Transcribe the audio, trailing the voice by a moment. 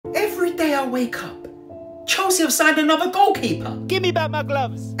day I wake up, Chelsea have signed another goalkeeper. Give me back my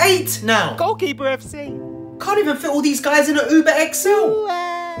gloves. 8 now. Goalkeeper FC. Can't even fit all these guys in an Uber XL. Ooh,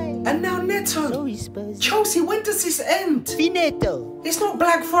 And now Neto. sorry, Spurs. Chelsea, when does this end? Finito. It's not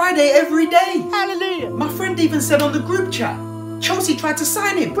Black Friday every day. Hallelujah. My friend even said on the group chat, Chelsea tried to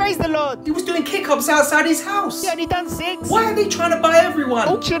sign him. Praise the Lord. He was doing kick-ups outside his house. He only done 6. Why are they trying to buy everyone?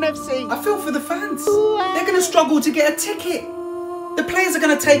 Auction FC. I feel for the fans. Ooh, They're going to struggle to get a ticket. The players are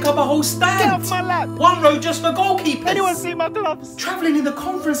going to take up a whole stand. Get off my lap. 1 row just for goalkeepers. Anyone see my gloves? Travelling in the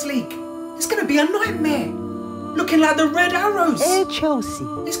Conference League. It's going to be a nightmare. Looking like the Red Arrows. Air Chelsea.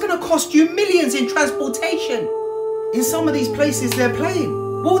 It's going to cost you millions in transportation. In some of these places they're playing,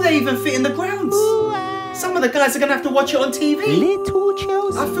 will they even fit in the grounds? Some of the guys are going to have to watch it on TV. Little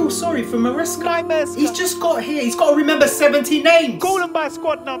Chelsea. I feel sorry for Maresca. My Maresca. He's just got here. He's got to remember 70 names. Call them by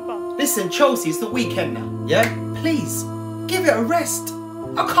squad number. Listen, Chelsea, it's the weekend now, yeah? Please, give it a rest.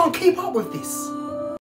 I can't keep up with this.